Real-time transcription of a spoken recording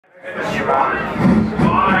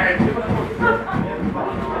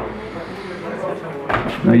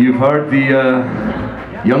Now you've heard the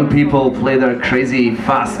young people play their crazy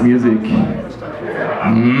fast music.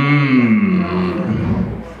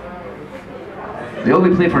 They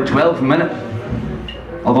only play for 12 minutes,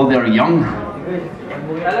 although they're young.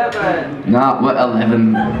 11. Nah, what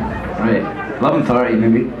 11? Right, 11:30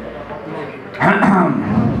 maybe.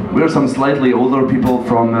 We're some slightly older people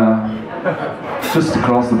from just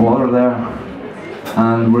across the border there,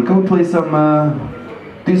 and we're going to play some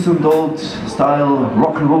decent old style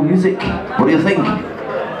rock and roll music. What do you think?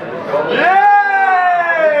 Yeah!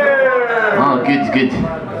 Oh, good, good.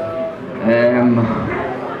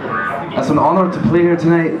 It's an honor to play here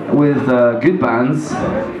tonight with good bands.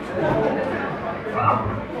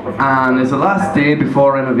 And it's the last day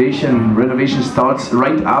before renovation. Renovation starts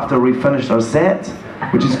right after we finished our set,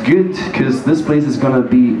 which is good because this place is going to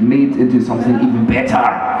be made into something even better.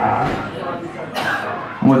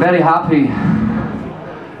 And we're very happy.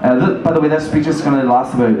 By the way, this speech is going to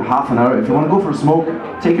last about half an hour. If you want to go for a smoke,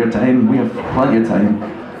 take your time. We have plenty of time.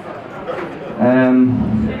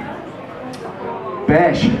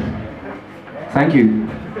 Besh, thank you.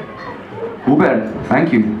 Hubert,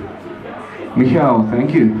 thank you. Michał,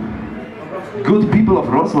 thank you. Good people of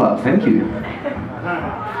Wrocław, thank you.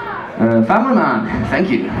 Family man, thank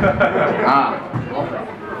you.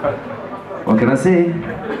 What can I say?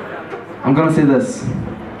 I'm gonna say this.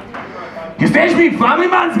 Jesteśmy Family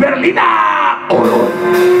Man z Berlina!